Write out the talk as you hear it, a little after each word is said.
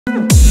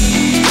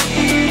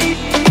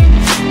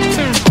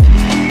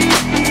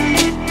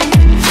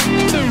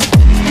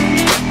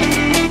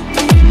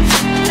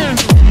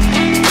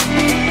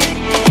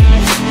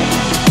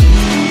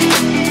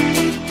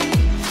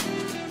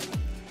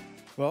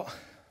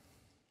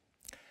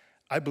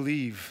I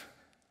believe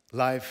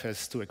life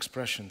has two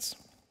expressions,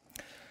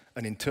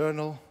 an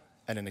internal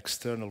and an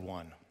external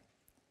one.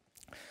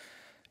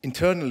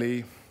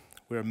 Internally,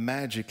 we're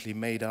magically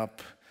made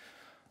up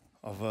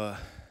of a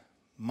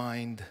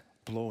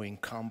mind-blowing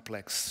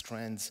complex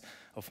strands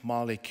of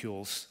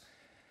molecules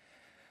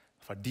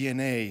of our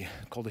DNA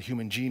called the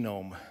human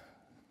genome,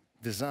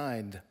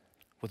 designed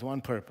with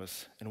one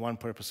purpose and one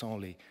purpose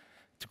only,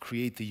 to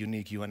create the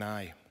unique you and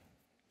I.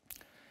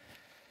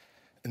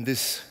 In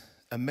this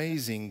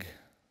amazing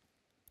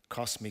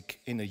cosmic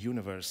inner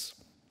universe,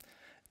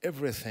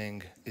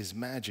 everything is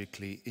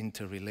magically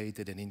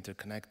interrelated and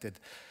interconnected.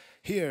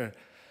 Here,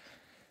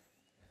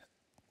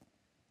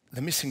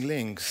 the missing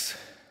links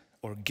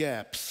or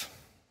gaps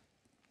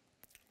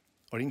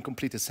or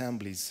incomplete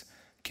assemblies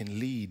can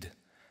lead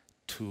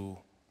to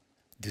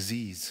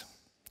disease,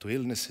 to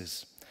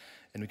illnesses.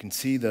 And we can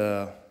see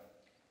the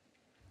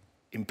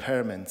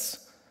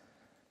impairments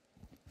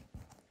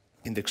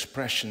in the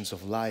expressions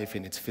of life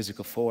in its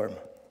physical form.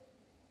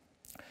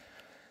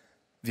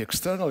 The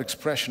external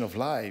expression of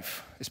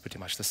life is pretty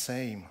much the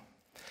same.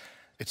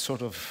 It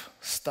sort of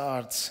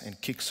starts and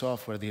kicks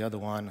off where the other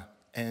one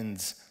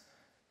ends,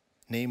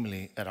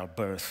 namely at our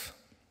birth.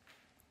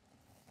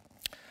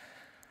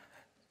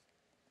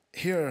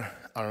 Here,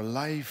 our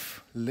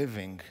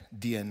life-living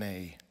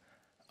DNA,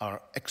 our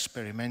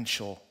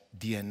experimental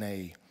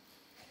DNA,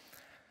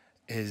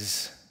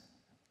 is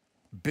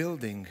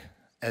building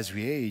as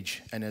we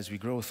age and as we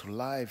grow through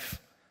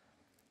life,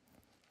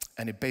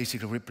 and it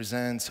basically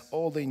represents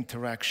all the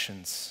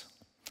interactions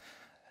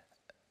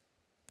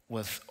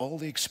with all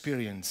the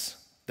experience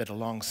that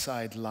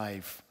alongside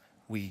life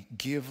we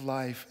give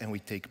life and we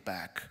take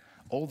back.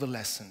 All the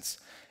lessons.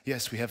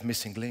 Yes, we have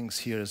missing links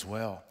here as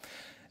well.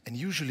 And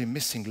usually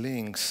missing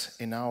links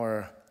in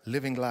our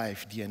living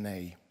life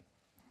DNA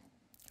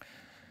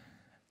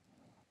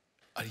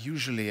are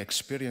usually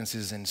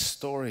experiences and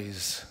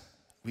stories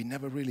we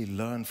never really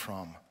learn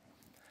from.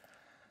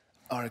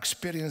 Our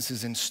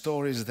experiences and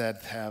stories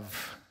that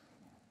have,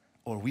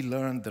 or we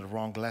learned the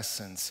wrong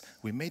lessons.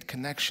 We made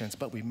connections,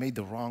 but we made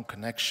the wrong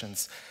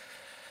connections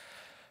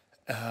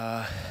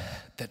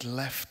that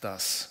left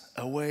us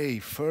away,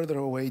 further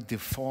away,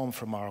 deformed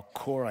from our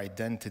core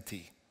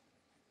identity.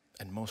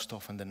 And most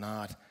often than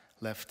not,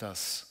 left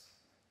us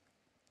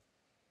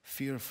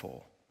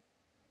fearful,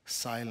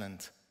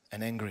 silent,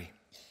 and angry,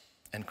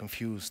 and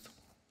confused.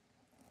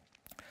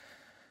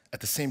 At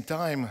the same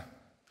time,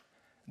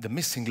 the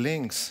missing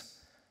links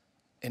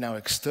in our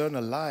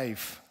external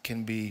life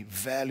can be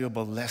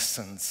valuable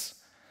lessons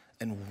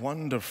and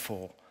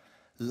wonderful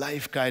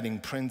life-guiding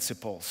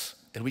principles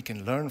that we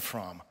can learn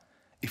from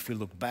if we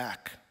look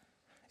back,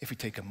 if we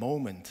take a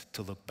moment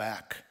to look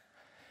back.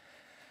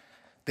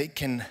 They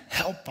can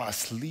help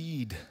us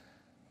lead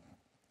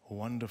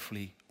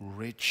wonderfully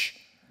rich,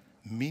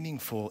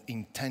 meaningful,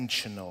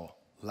 intentional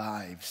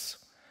lives.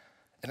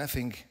 And I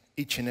think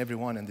each and every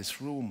one in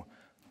this room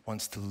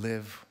wants to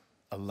live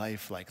a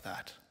life like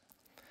that.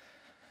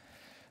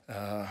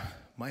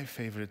 My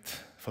favorite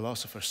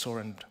philosopher,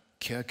 Søren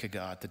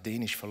Kierkegaard, the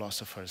Danish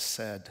philosopher,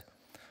 said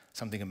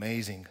something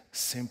amazing,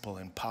 simple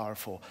and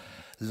powerful.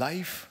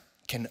 Life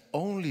can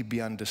only be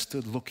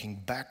understood looking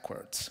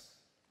backwards,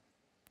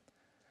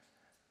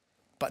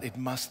 but it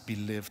must be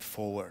lived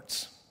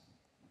forwards.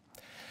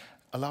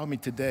 Allow me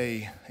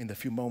today, in the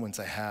few moments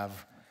I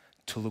have,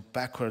 to look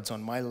backwards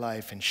on my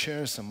life and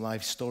share some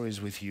life stories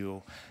with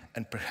you,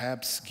 and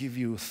perhaps give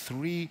you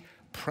 3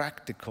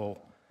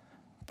 practical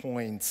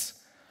points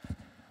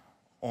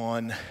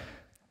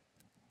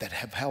that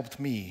have helped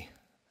me,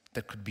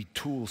 that could be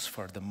tools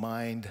for the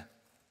mind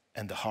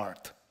and the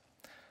heart.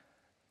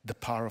 The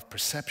power of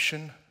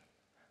perception,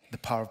 the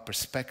power of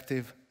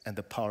perspective, and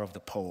the power of the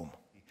poem.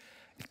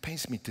 It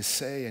pains me to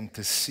say and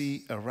to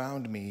see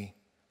around me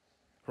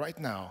right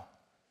now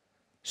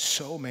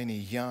so many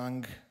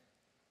young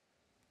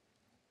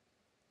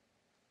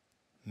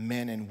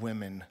men and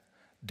women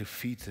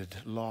defeated,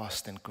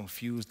 lost, and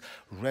confused,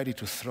 ready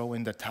to throw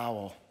in the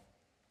towel.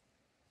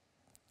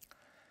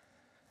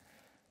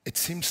 It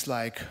seems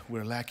like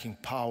we're lacking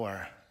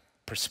power,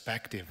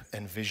 perspective,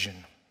 and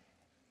vision.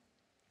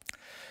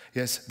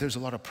 Yes, there's a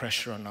lot of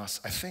pressure on us.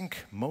 I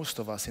think most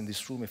of us in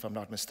this room, if I'm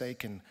not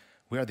mistaken,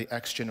 we are the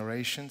X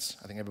generations.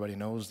 I think everybody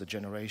knows the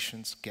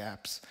generations,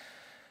 gaps.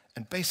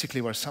 And basically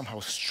we're somehow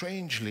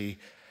strangely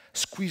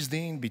squeezed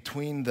in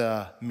between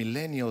the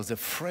millennials, the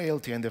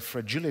frailty and the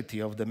fragility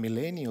of the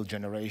millennial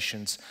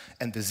generations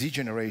and the Z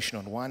generation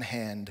on one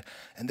hand,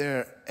 and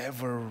their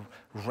ever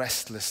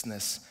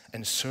restlessness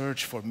and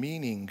search for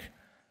meaning,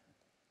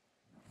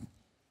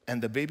 and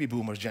the baby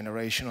boomers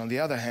generation on the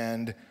other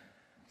hand,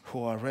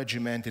 who are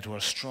regimented, who are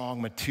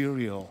strong,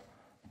 material,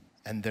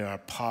 and they are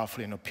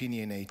powerful and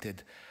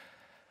opinionated.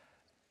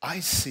 I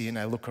see and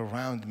I look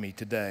around me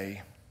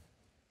today,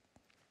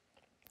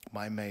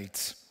 my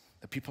mates,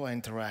 the people I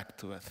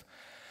interact with,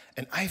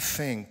 and I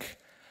think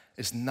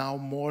it's now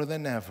more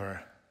than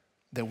ever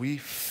that we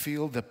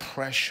feel the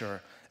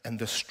pressure and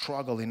the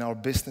struggle in our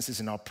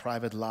businesses, in our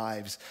private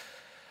lives,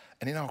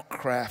 and in our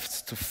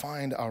crafts to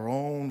find our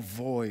own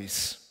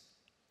voice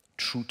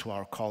true to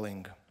our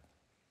calling.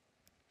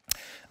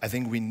 I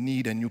think we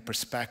need a new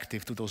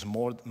perspective to those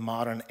more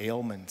modern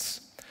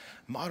ailments.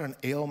 Modern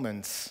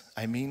ailments,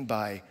 I mean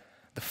by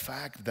the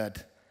fact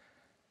that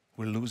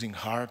we're losing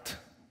heart.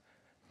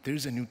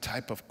 There's a new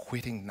type of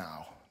quitting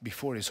now.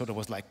 Before it sort of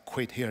was like,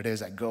 quit, here it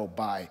is, I go,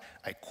 bye,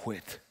 I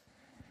quit.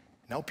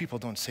 Now people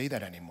don't say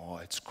that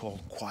anymore. It's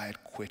called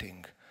quiet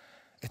quitting.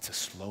 It's a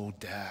slow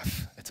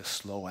death. It's a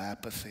slow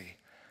apathy.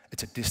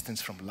 It's a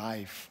distance from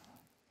life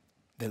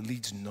that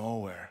leads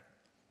nowhere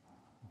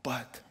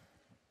but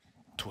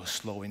to a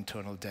slow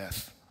internal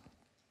death.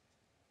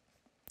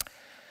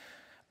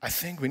 I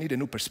think we need a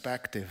new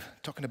perspective,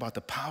 talking about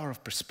the power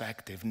of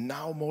perspective,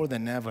 now more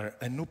than ever,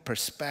 a new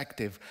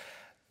perspective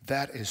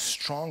that is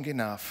strong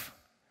enough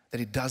that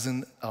it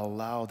doesn't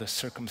allow the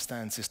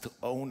circumstances to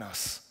own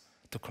us,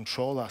 to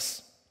control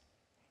us.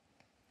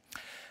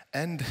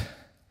 And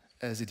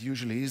as it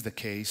usually is the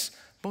case,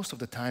 most of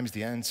the times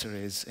the answer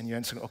is, and you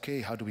answer,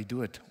 okay, how do we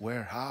do it?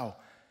 Where? How?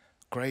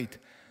 Great.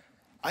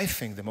 I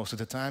think that most of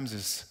the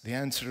times the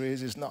answer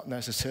is not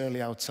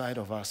necessarily outside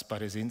of us,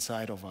 but is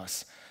inside of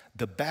us.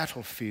 The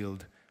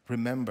battlefield,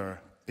 remember,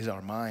 is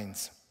our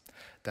minds.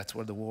 That's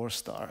where the war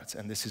starts,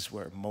 and this is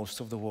where most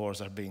of the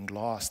wars are being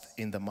lost,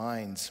 in the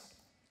minds.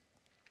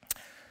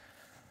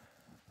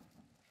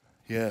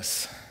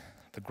 Yes,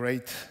 the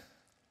great,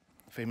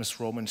 famous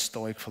Roman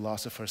Stoic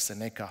philosopher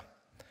Seneca,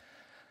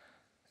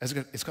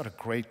 it's got a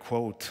great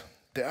quote.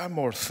 There are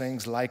more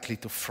things likely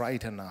to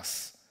frighten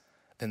us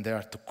than there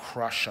are to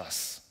crush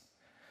us.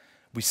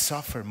 We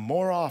suffer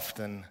more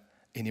often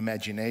in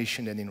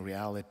imagination than in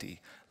reality.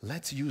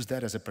 Let's use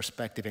that as a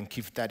perspective and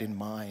keep that in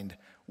mind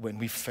when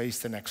we face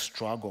the next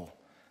struggle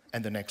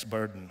and the next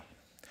burden.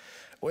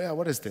 Oh yeah,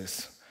 what is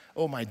this?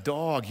 Oh, my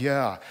dog,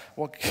 yeah.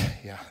 Well,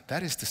 yeah,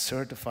 that is to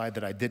certify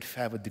that I did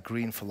have a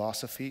degree in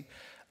philosophy.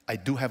 I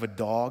do have a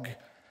dog,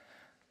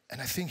 and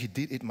I think he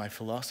did eat my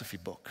philosophy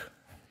book.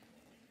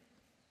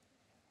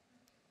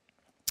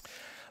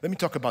 Let me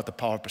talk about the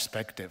power of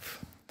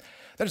perspective.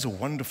 That is a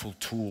wonderful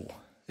tool.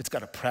 It's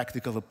got a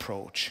practical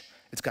approach.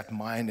 It's got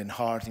mind and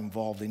heart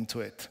involved into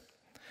it.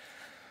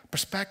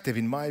 Perspective,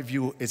 in my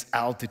view, is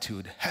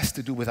altitude. Has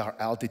to do with our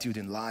altitude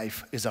in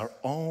life, is our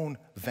own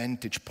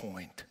vantage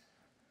point,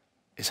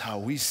 is how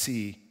we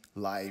see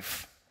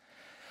life.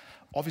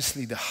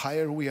 Obviously, the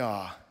higher we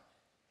are,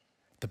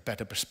 the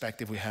better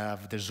perspective we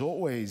have. There's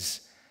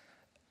always,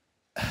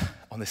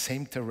 on the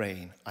same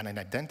terrain, on an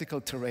identical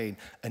terrain,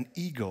 an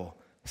eagle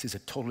sees a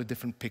totally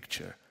different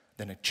picture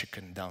than a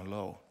chicken down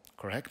low,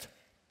 correct?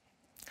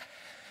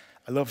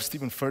 I love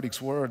Stephen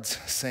Furtick's words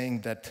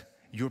saying that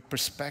your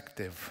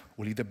perspective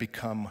will either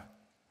become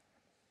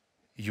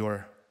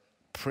your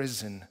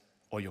prison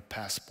or your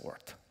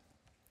passport.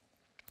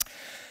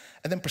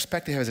 And then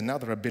perspective has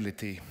another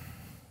ability,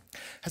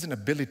 has an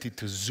ability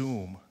to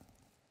zoom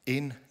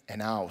in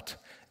and out.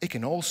 It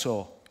can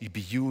also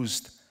be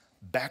used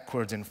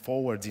backwards and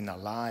forwards in our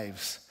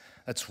lives.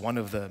 That's one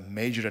of the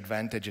major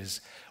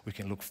advantages. We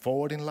can look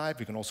forward in life,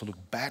 we can also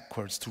look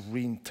backwards to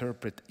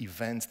reinterpret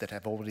events that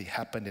have already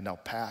happened in our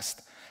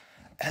past.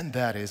 And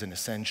that is an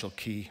essential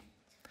key.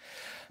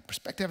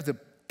 Perspective has the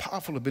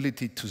powerful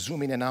ability to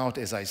zoom in and out,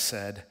 as I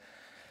said.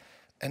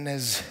 And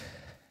as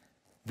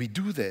we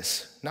do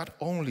this, not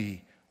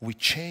only we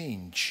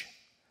change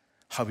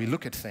how we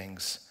look at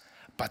things,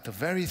 but the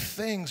very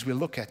things we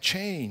look at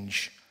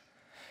change.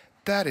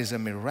 That is a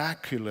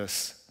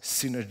miraculous,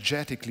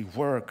 synergetically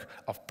work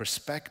of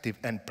perspective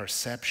and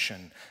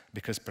perception,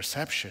 because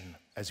perception,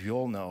 as we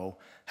all know,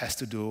 has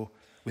to do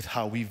with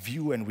how we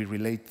view and we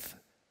relate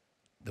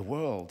the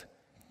world,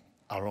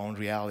 our own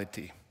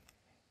reality.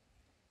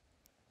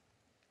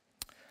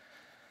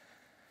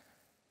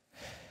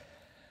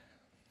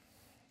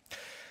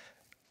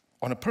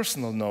 On a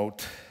personal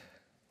note,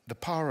 the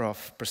power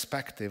of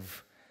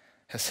perspective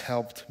has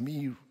helped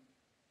me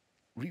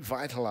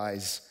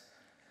revitalize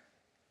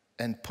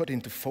and put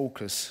into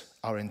focus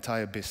our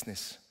entire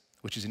business,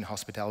 which is in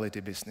hospitality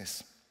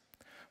business.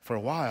 For a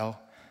while,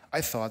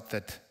 I thought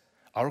that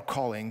our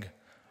calling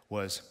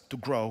was to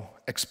grow,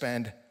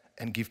 expand,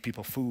 and give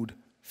people food,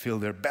 fill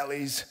their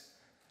bellies,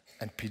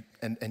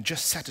 and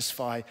just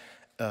satisfy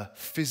a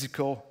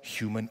physical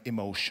human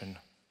emotion,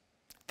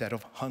 that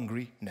of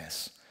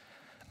hungriness.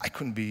 I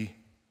couldn't be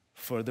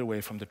further away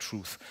from the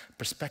truth.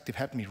 Perspective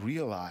helped me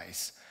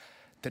realize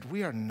that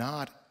we are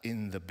not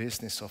in the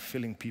business of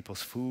filling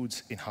people's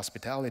foods in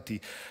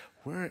hospitality.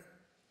 We're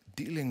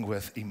dealing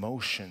with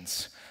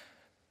emotions.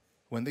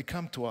 When they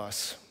come to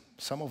us,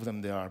 some of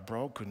them, they are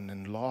broken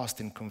and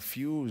lost and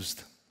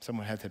confused. Some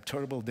have had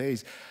terrible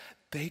days.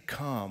 They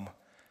come,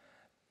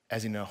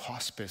 as in a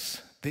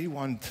hospice. They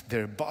want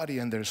their body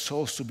and their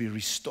souls to be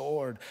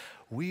restored.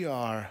 We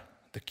are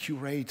the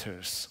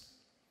curators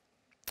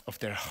of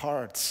their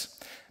hearts,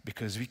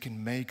 because we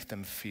can make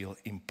them feel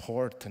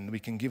important. We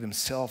can give them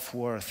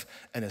self-worth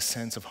and a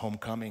sense of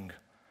homecoming.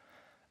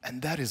 And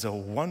that is a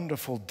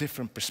wonderful,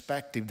 different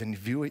perspective than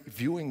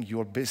viewing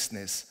your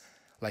business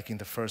like in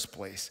the first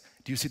place.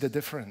 Do you see the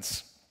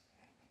difference?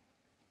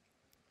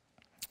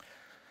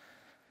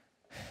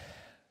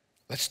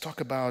 Let's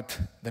talk about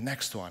the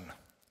next one,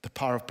 the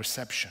power of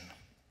perception.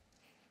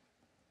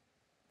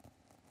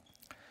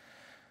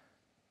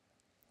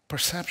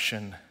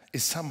 Perception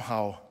is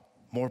somehow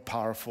more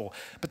powerful,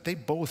 but they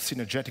both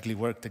synergetically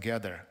work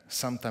together.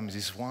 Sometimes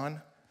it's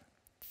one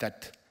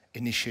that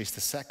initiates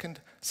the second,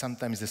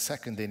 sometimes the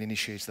second that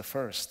initiates the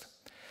first.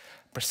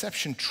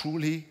 Perception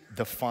truly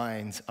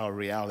defines our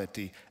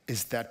reality.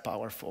 Is that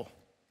powerful?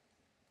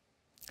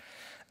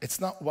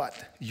 It's not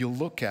what you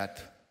look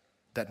at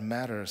that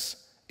matters,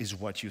 is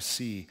what you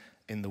see,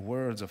 in the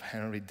words of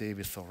Henry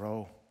David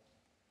Thoreau.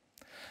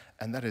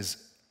 And that is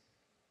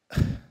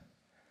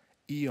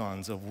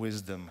eons of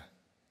wisdom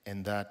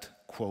in that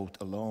quote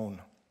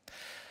alone.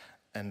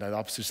 And I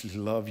absolutely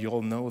love, you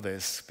all know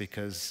this,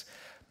 because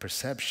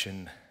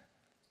perception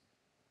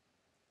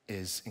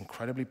is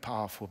incredibly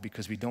powerful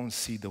because we don't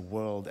see the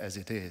world as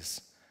it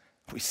is.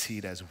 We see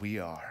it as we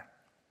are.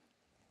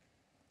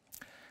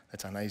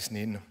 That's a nice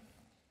nin.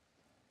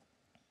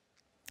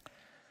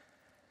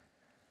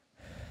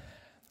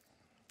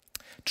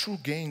 True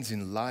gains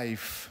in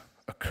life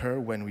occur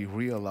when we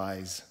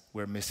realize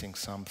we're missing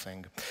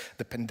something.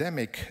 The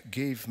pandemic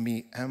gave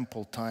me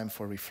ample time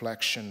for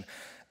reflection,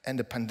 and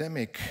the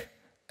pandemic,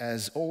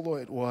 although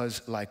it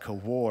was like a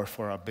war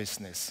for our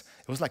business,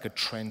 it was like a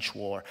trench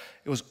war.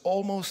 It was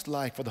almost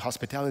like for the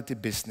hospitality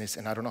business,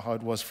 and I don't know how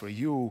it was for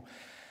you,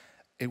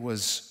 it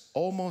was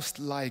almost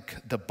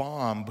like the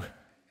bomb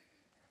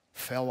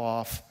fell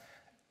off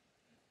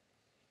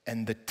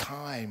and the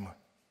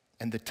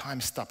time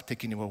stopped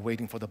ticking. We were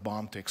waiting for the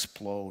bomb to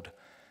explode.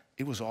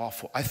 It was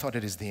awful. I thought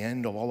it is the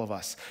end of all of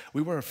us.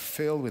 We were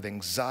filled with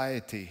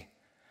anxiety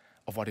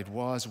of what it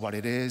was, what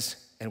it is,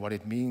 and what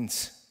it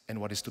means,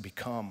 and what is to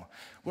become.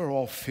 We're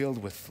all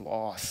filled with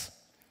loss.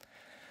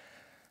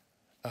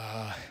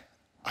 I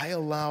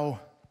allow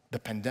the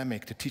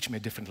pandemic to teach me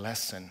a different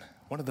lesson.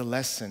 One of the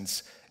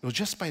lessons, it was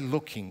just by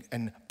looking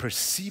and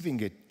perceiving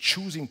it,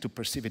 choosing to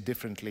perceive it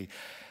differently,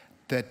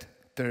 that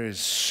there is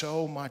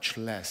so much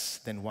less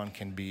than one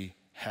can be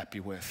happy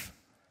with.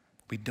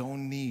 We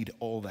don't need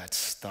all that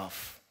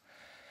stuff.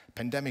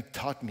 Pandemic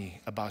taught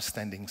me about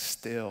standing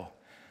still.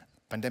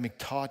 Pandemic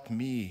taught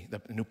me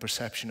the new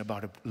perception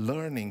about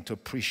learning to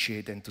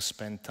appreciate and to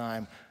spend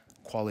time,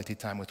 quality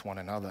time with one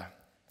another.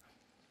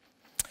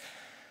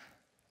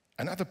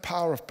 Another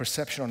power of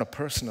perception on a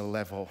personal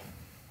level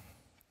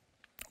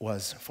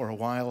was, for a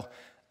while,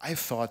 I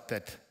thought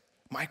that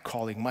my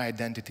calling, my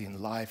identity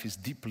in life is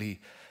deeply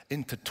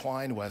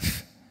intertwined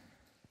with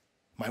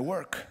my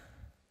work.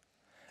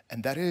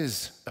 And that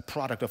is a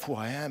product of who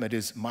I am. It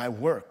is my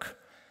work.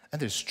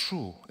 And it's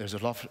true. There's a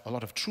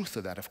lot of truth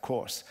to that, of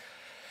course.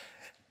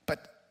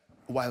 But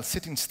while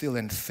sitting still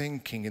and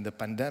thinking in the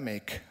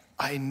pandemic,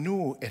 I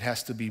knew it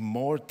has to be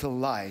more to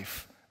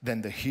life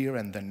than the here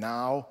and the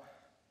now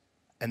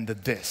and the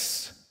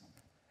this.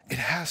 It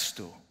has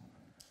to.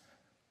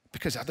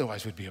 Because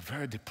otherwise it would be a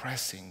very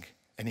depressing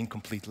and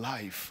incomplete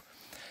life.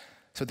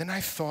 So then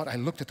I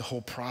looked at the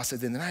whole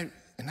process, and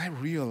I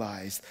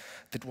realized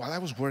that while I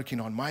was working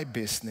on my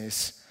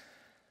business,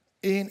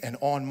 in and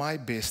on my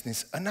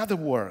business, another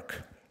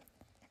work,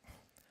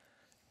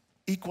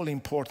 equally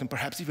important,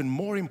 perhaps even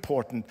more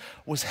important,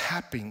 was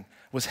happening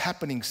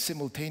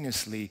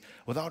simultaneously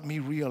without me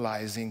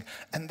realizing,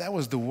 and that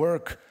was the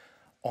work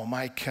on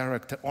my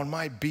character, on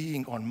my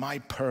being, on my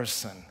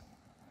person.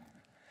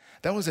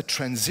 That was a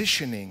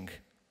transitioning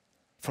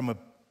from a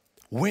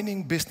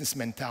winning business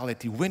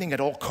mentality, winning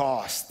at all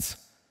costs,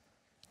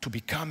 to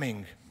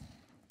becoming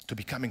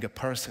a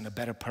person, a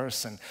better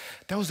person.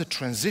 That was a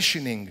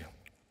transitioning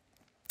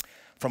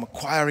from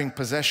acquiring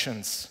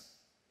possessions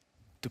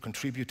to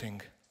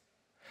contributing.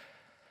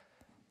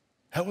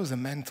 That was a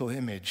mental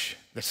image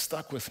that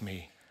stuck with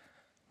me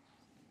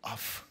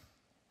of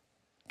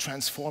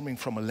transforming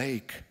from a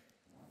lake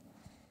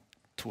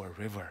to a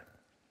river.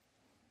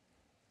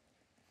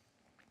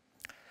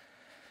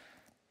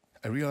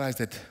 I realized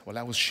that while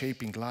I was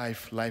shaping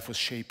life, life was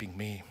shaping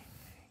me.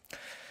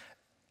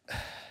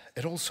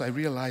 And also I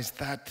realized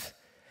that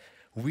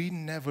we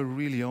never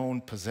really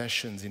own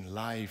possessions in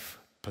life.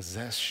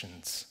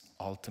 Possessions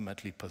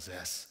ultimately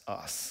possess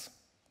us.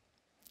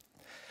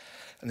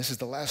 And this is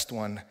the last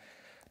one,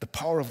 the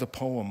power of the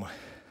poem.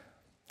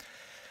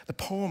 The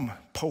poem,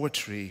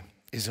 poetry,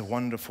 is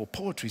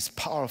poetry is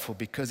powerful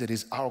because it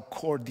is our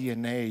core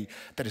DNA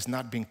that is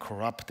not being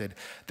corrupted.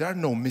 There are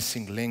no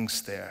missing links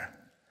there.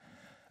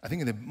 I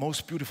think in the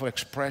most beautiful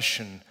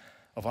expression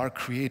of our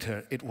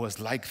Creator, it was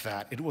like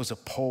that. It was a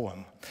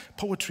poem.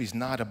 Poetry is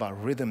not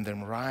about rhythm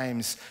and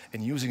rhymes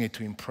and using it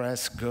to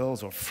impress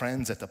girls or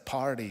friends at a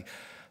party.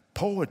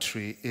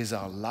 Poetry is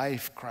our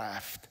life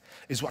craft,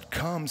 is what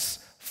comes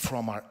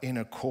from our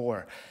inner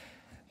core.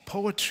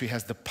 Poetry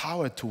has the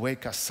power to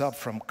wake us up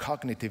from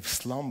cognitive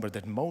slumber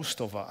that most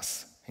of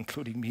us,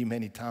 including me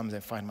many times, I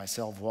find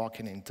myself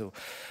walking into.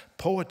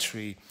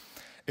 Poetry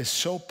is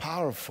so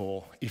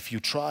powerful, if you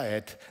try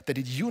it, that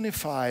it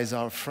unifies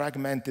our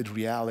fragmented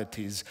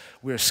realities.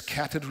 We're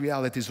scattered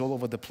realities all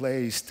over the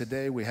place.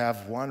 Today we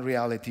have one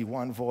reality,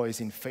 one voice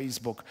in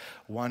Facebook,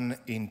 one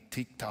in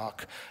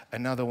TikTok,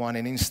 another one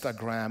in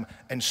Instagram,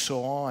 and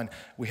so on.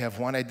 We have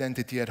one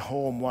identity at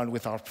home, one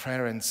with our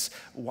parents,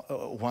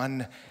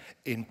 one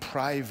in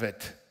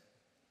private.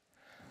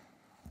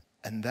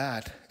 And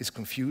that is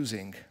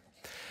confusing.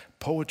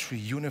 Poetry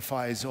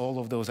unifies all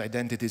of those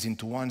identities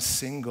into one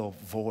single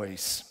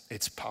voice.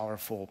 It's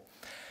powerful.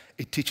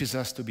 It teaches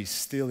us to be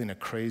still in a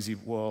crazy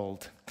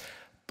world.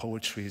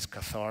 Poetry is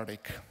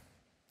cathartic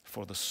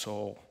for the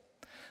soul.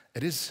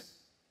 It is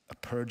a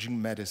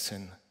purging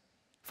medicine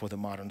for the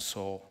modern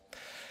soul.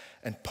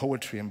 And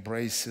poetry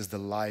embraces the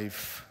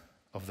life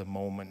of the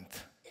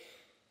moment,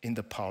 in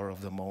the power of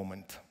the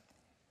moment.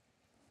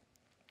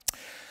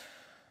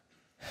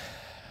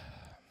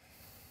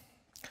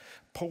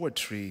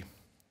 Poetry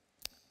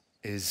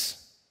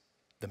is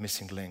the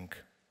missing link,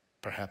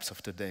 perhaps,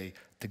 of today,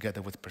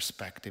 together with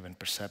perspective and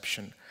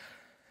perception.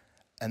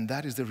 And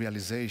that is the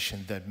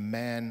realization that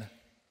man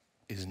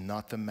is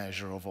not the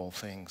measure of all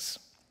things.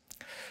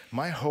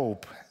 My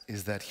hope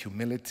is that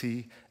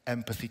humility,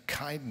 empathy,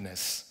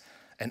 kindness,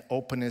 and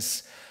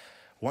openness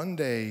one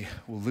day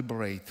will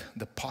liberate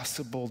the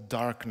possible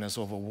darkness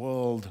of a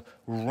world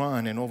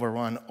run and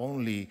overrun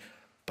only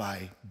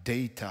by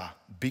data,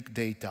 big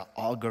data,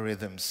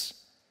 algorithms,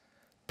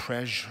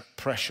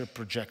 pressure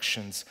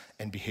projections,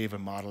 and behavior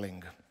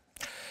modeling.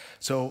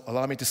 So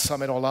allow me to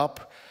sum it all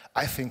up.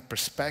 I think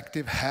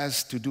perspective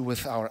has to do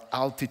with our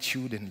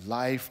altitude in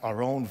life,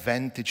 our own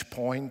vantage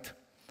point.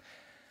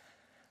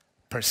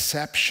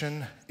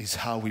 Perception is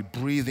how we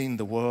breathe in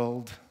the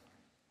world,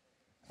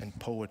 and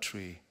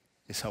poetry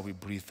is how we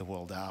breathe the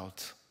world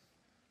out.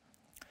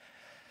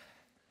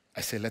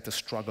 I say let the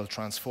struggle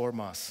transform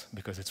us,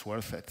 because it's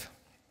worth it.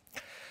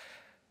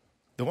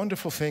 The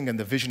wonderful thing and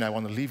the vision I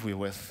want to leave you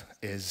with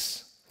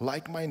is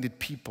like-minded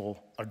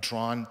people are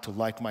drawn to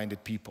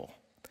like-minded people.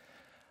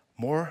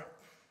 More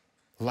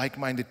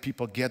like-minded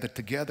people gather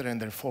together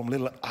and they form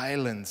little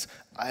islands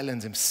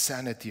of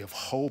sanity, of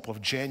hope, of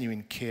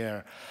genuine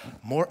care.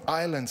 More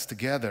islands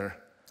together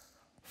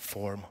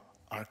form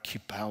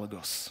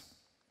archipelagos.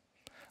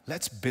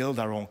 Let's build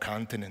our own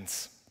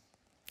continents.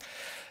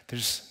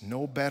 There's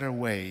no better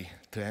way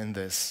to end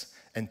this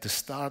and to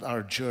start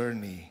our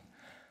journey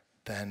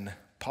than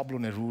Pablo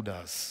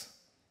Neruda's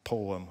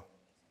poem,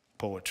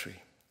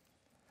 Poetry.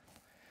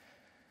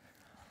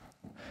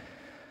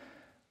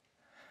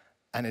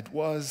 And it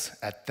was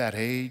at that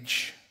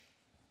age,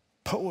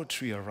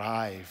 poetry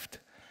arrived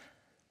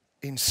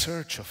in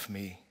search of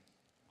me.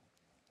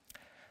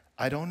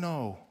 I don't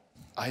know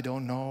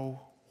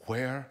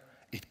where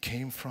it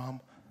came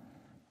from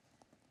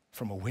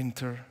a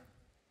winter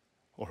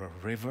or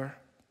a river.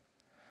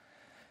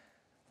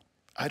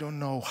 I don't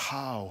know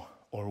how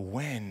or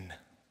when.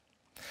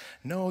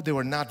 No, they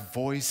were not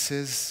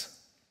voices.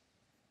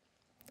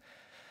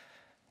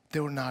 They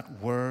were not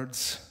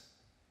words,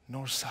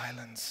 nor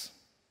silence.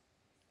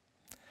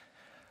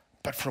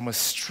 But from a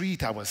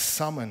street I was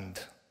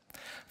summoned,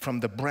 from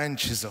the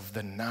branches of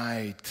the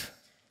night.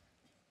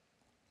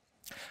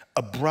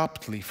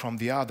 Abruptly from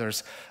the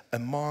others,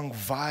 among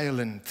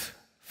violent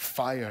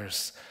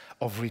fires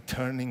of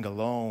returning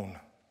alone.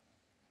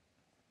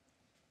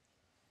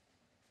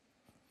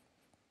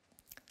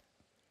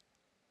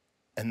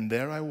 And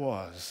there I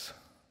was,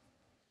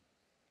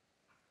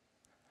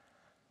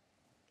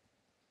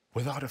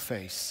 without a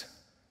face,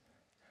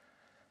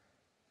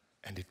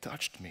 and it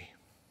touched me.